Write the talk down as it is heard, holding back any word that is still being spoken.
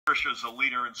Patricia is a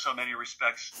leader in so many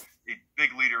respects, a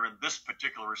big leader in this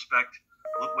particular respect.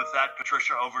 With that,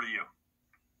 Patricia, over to you.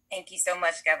 Thank you so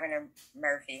much, Governor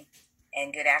Murphy,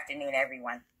 and good afternoon,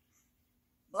 everyone.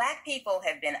 Black people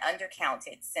have been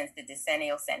undercounted since the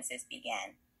decennial census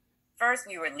began. First,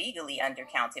 we were legally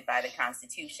undercounted by the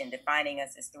Constitution, defining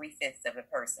us as 3/5 of a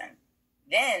person.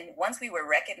 Then, once we were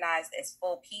recognized as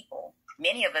full people,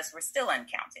 many of us were still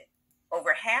uncounted.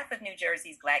 Over half of New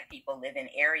Jersey's Black people live in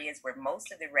areas where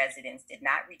most of the residents did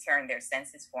not return their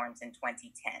census forms in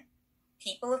 2010.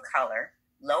 People of color,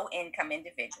 low-income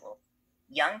individuals,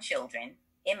 young children,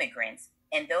 immigrants,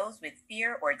 and those with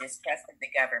fear or distrust of the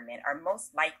government are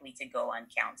most likely to go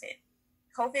uncounted.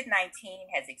 COVID-19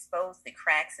 has exposed the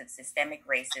cracks of systemic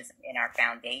racism in our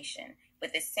foundation,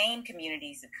 with the same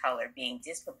communities of color being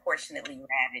disproportionately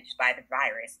ravaged by the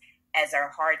virus as are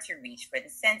hard to reach for the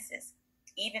census,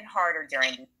 even harder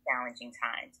during these challenging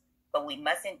times. But we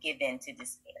mustn't give in to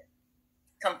despair.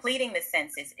 Completing the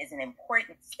census is an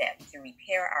important step to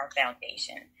repair our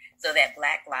foundation so that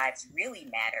Black lives really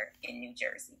matter in New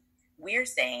Jersey. We're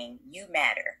saying you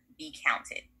matter, be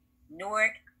counted.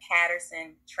 Newark,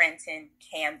 Patterson, Trenton,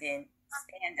 Camden,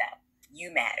 stand up.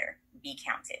 You matter, be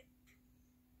counted.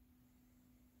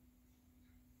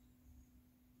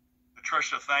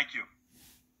 Patricia, thank you.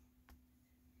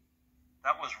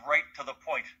 That was right to the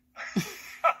point.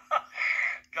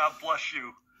 God bless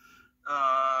you.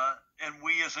 And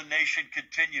we as a nation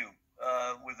continue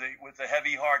with a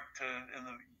heavy heart in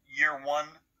the year one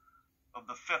of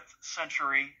the 5th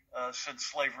century since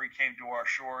slavery came to our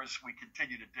shores. We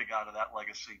continue to dig out of that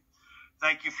legacy.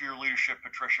 Thank you for your leadership,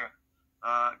 Patricia.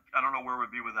 I don't know where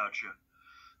we'd be without you.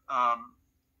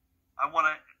 I want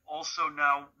to also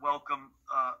now welcome